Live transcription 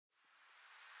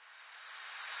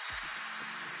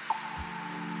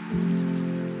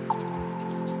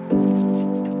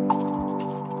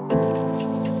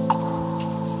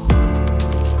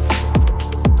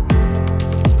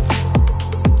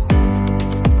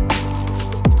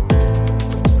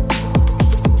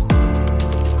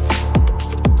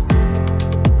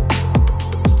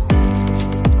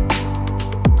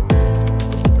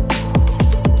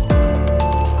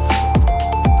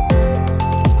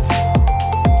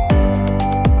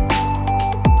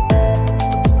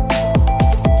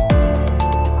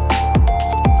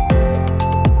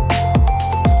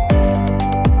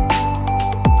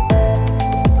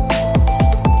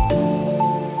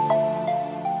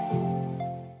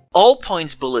All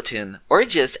Points Bulletin, or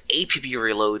just APB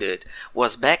Reloaded,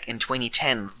 was back in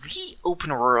 2010 the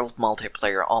open world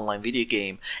multiplayer online video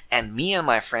game, and me and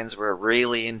my friends were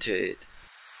really into it.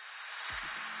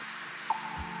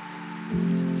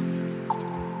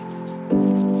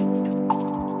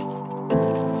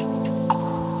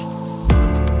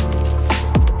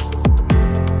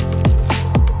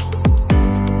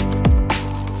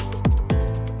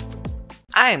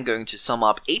 I am going to sum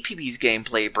up APB's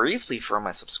gameplay briefly for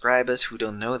my subscribers who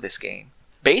don't know this game.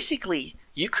 Basically,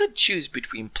 you could choose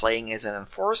between playing as an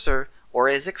enforcer or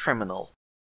as a criminal.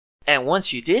 And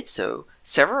once you did so,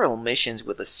 several missions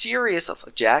with a series of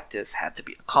objectives had to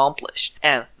be accomplished,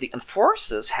 and the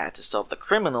enforcers had to stop the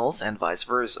criminals and vice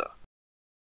versa.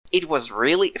 It was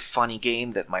really a funny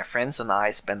game that my friends and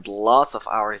I spent lots of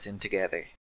hours in together.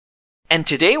 And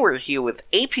today we're here with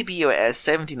APB-OS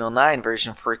 1709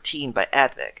 version 14 by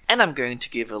Adv3k, and I'm going to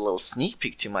give a little sneak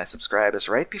peek to my subscribers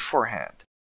right beforehand.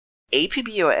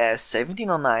 APB-OS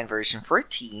 1709 version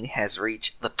 14 has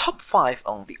reached the top 5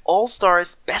 on the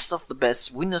All-Stars Best of the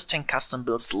Best Windows 10 Custom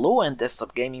Builds Low-End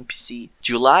Desktop Gaming PC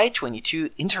July 22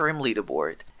 Interim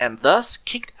Leaderboard, and thus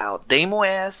kicked out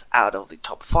DaemoOS out of the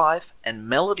top 5 and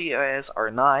MelodyOS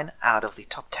R9 out of the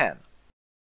top 10.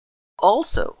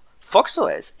 Also,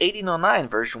 FoxOS 1809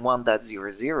 version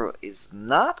 1.00 is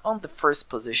not on the first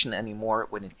position anymore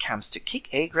when it comes to Kick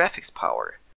A graphics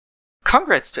power.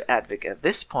 Congrats to Adv3k at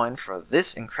this point for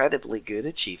this incredibly good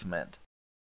achievement.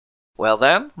 Well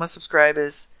then, my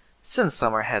subscribers, since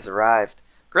summer has arrived,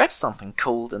 grab something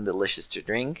cold and delicious to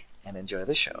drink and enjoy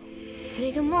the show.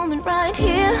 Take a moment right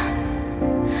here,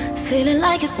 feeling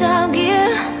like it's out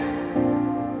gear.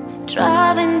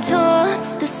 Driving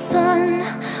towards the sun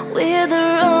with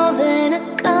a rose and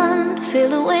a gun. Feel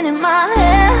the wind in my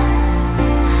hair,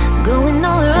 going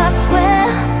nowhere I swear.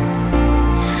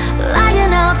 Like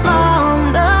an outlaw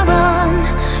on the run,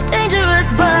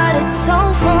 dangerous but it's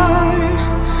so fun.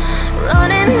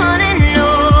 Running, running,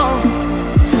 no.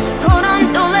 Hold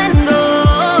on, don't let go.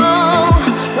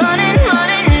 Running,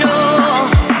 running, no.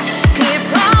 Keep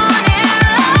running.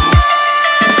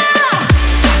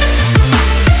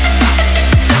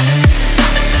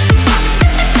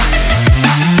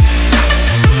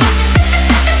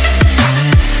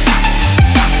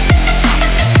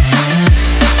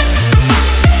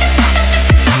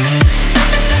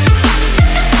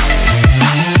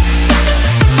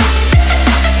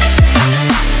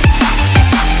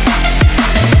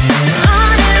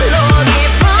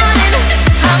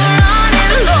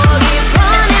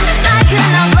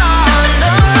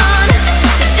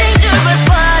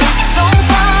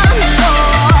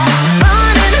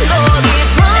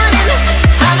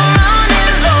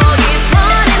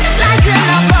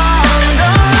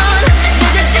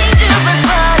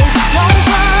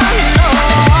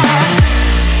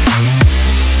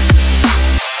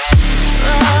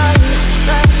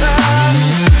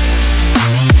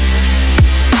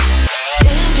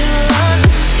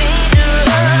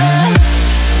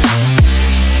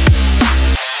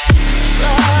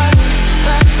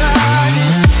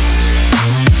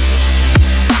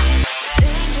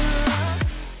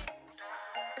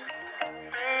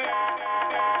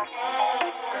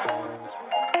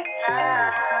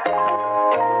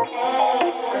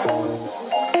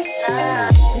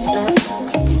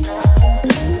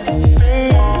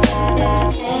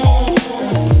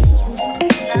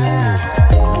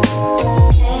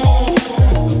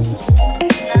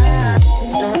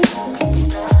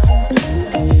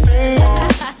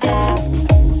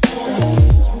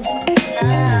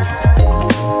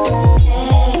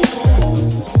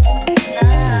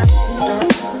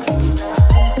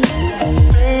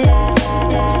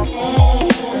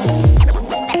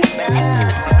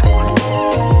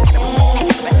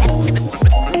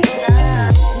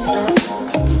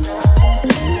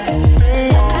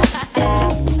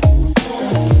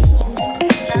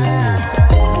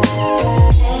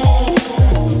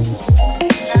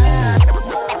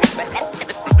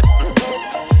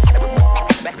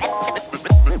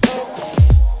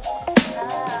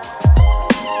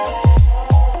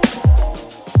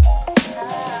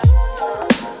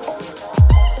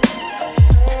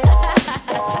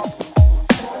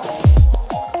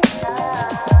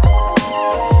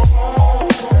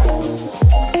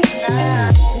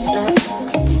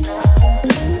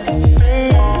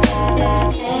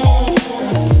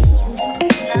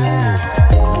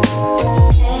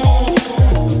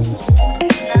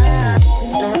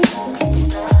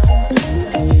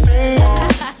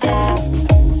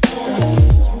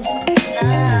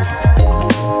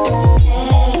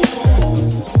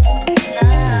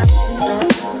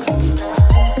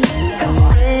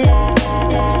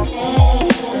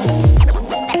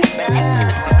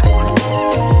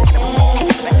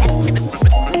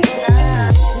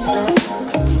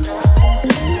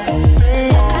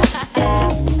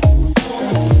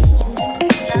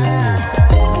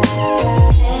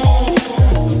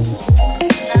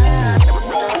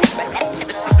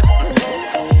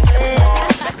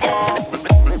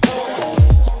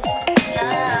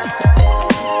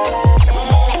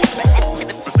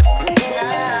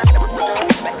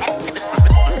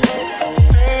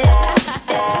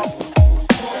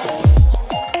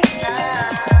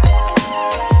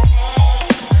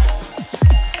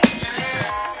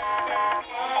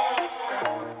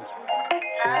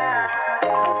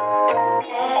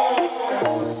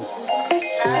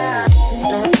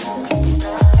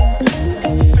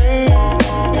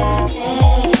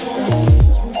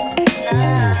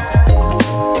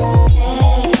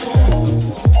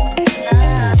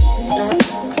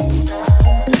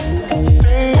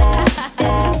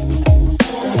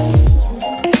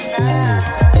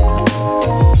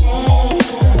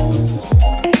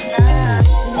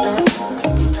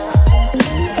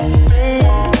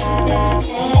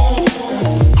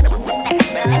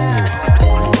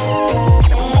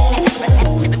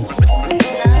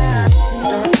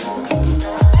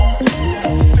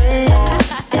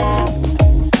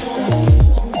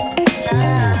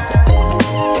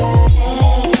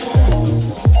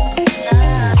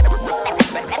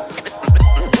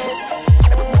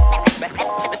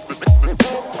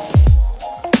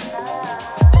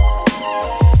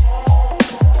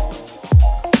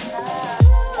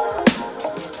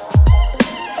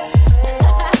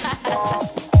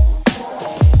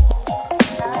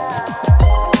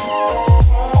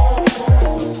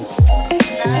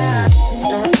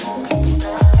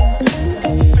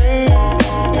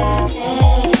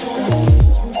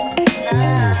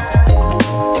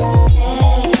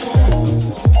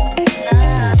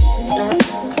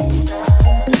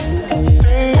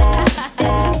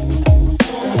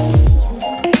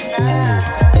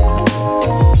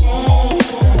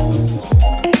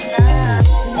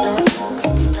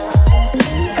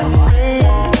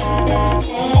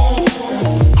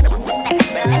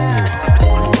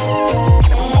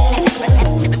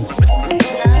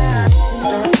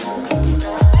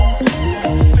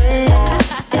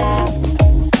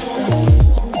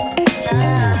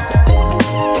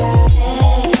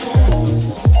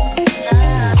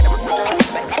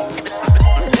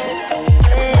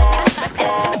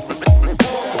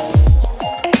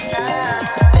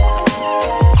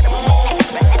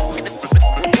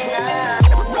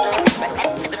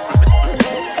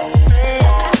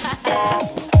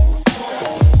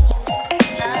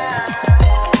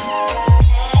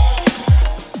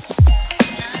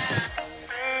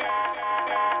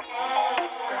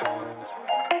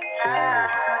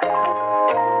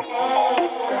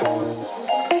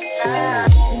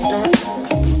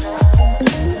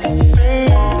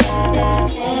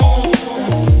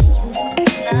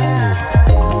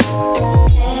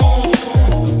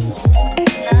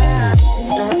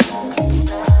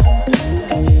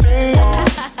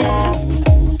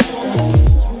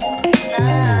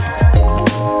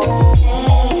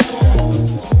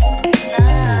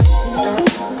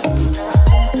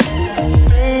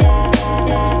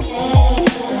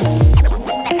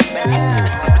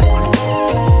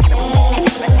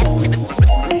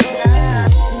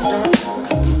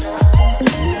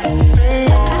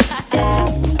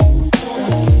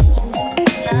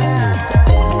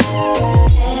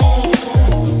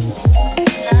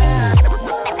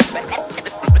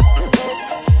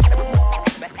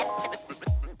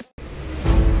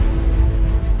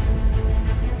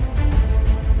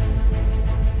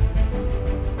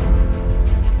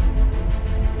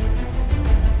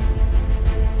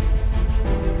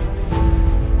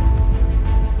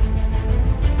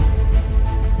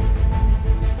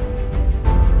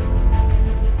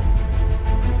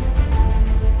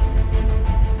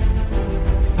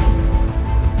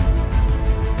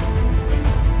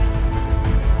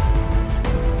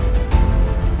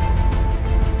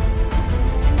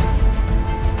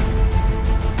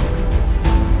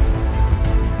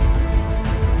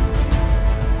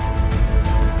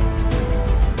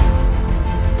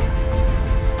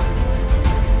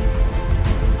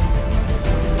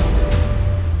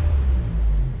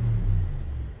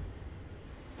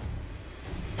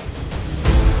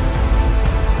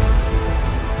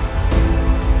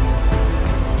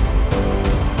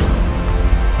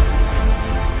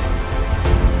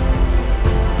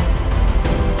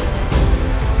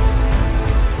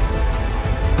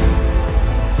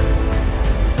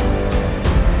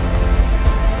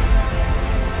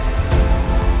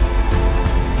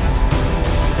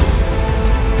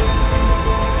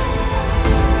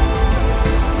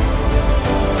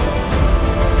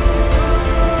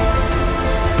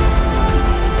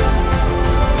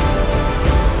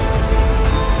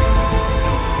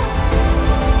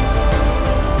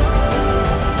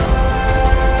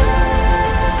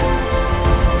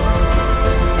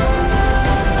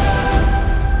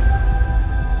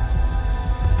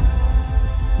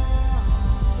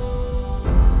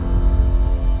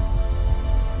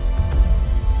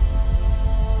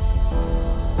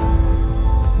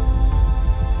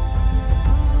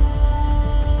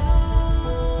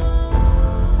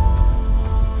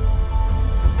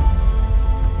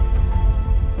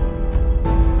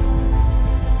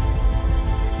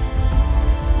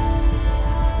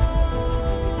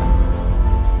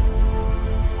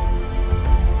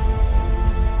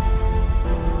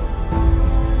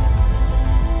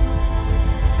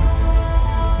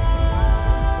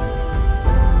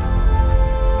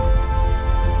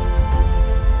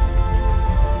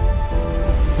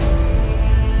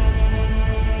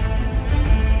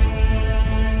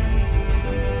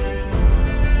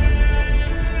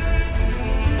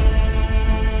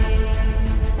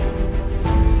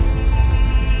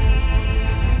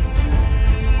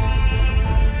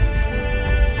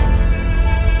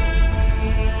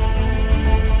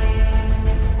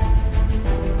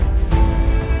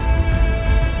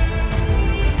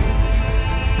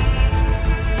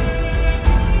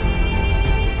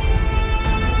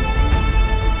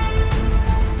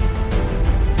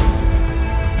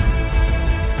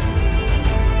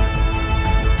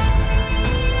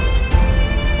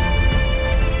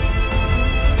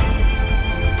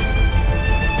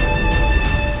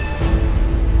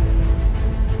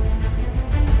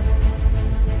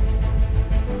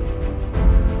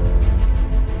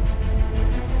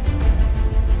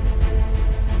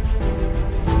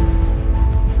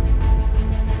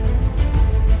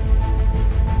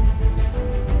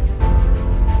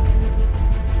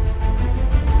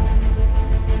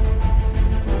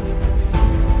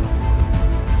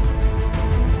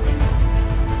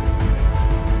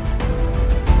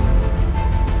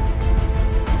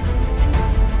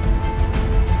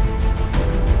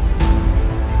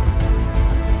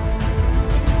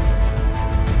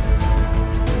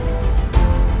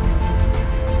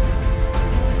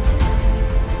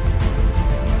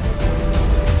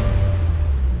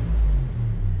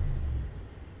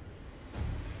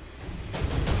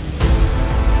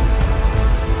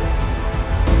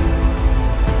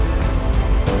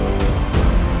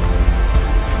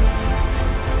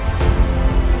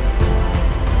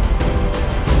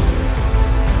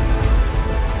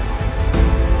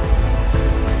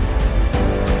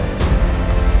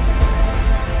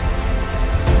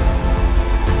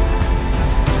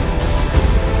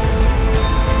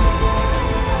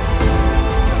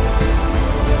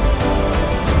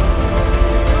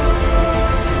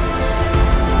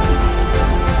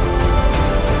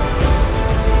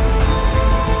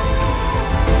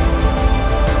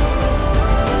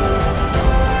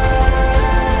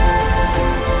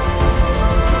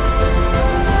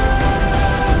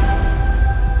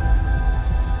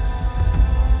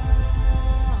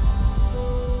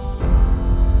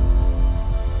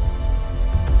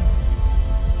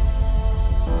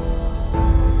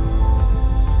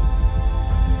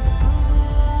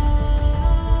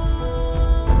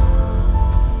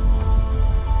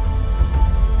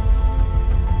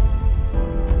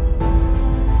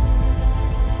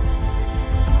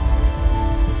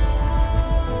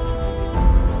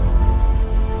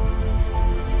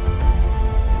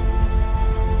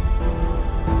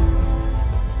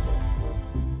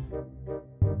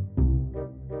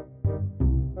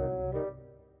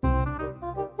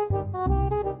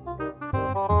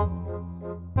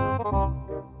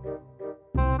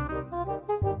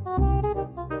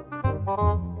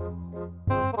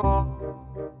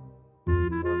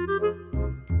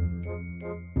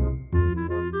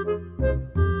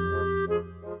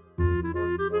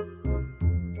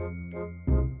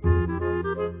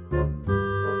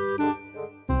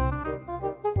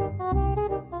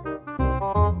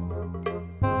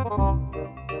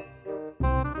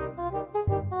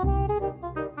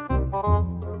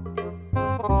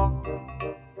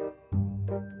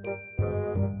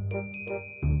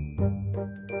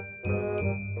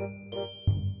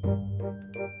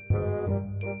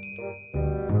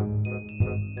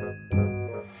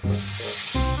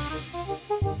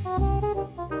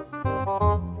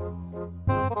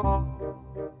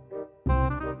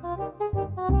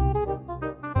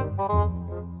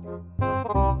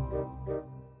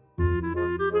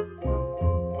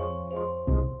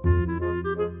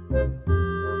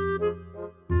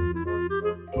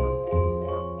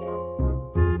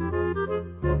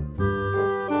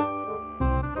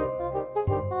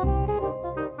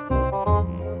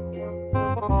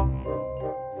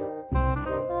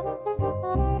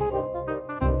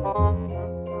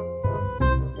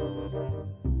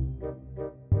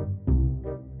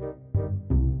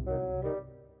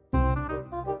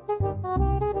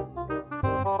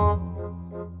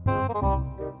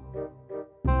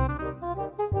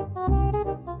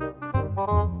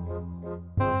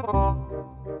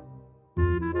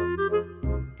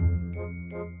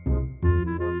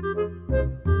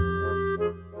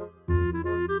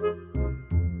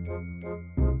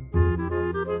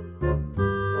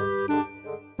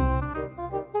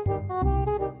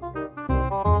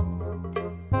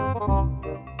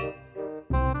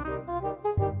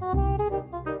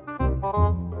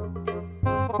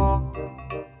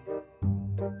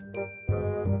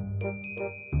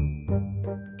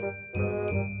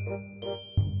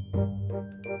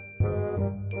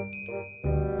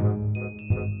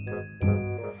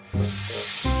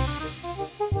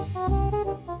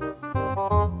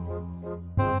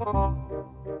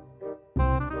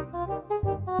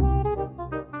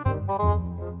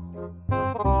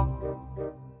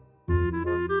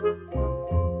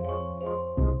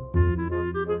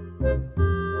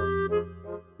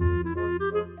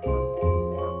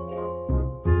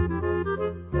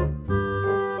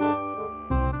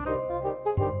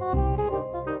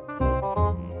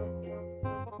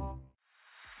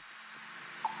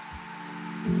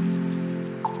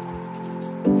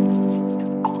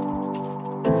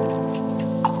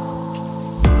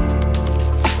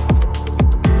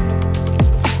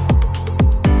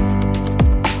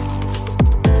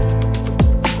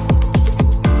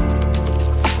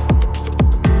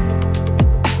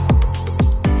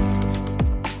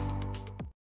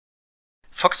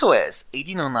 XOS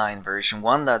 1809 version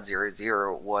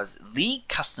 1.00 was the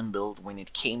custom build when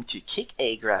it came to kick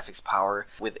A graphics power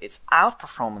with its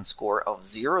outperformance score of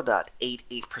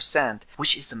 0.88%,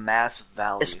 which is a massive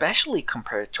value, especially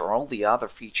compared to all the other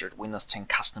featured Windows 10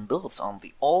 custom builds on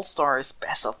the All-Stars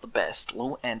Best of the Best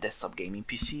low-end desktop gaming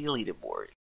PC leaderboard.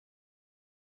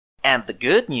 And the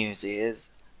good news is,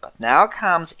 but now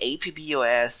comes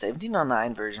APB-OS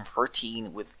 1709 version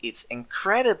 14 with its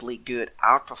incredibly good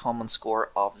outperformance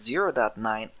score of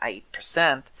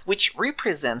 0.98%, which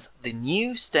represents the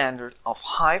new standard of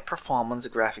high-performance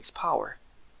graphics power.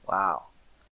 Wow.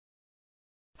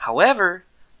 However,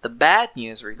 the bad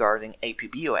news regarding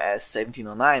APB-OS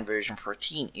 1709 version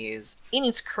 14 is, in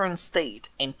its current state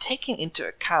and taking into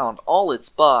account all its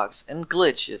bugs and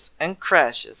glitches and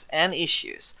crashes and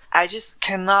issues, I just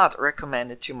cannot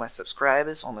recommend it to my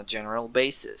subscribers on a general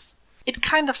basis. It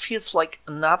kinda feels like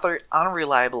another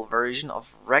unreliable version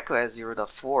of RecOS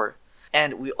 0.4,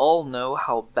 and we all know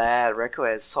how bad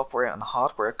RecOS software and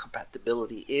hardware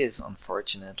compatibility is,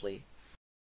 unfortunately.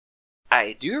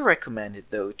 I do recommend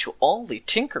it though to all the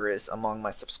tinkerers among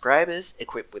my subscribers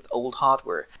equipped with old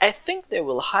hardware. I think they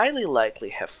will highly likely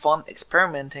have fun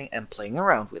experimenting and playing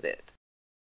around with it.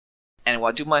 And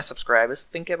what do my subscribers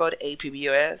think about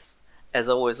APB-OS? As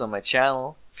always on my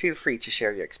channel, feel free to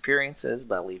share your experiences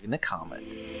by leaving a comment.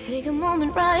 Take a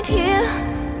moment right here,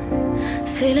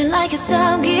 feeling like it's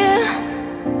out gear,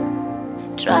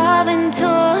 driving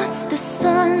towards the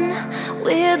sun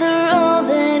with a rose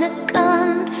and a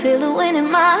gun. Feel the wind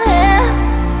in my hair,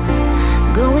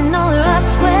 going nowhere I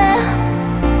swear.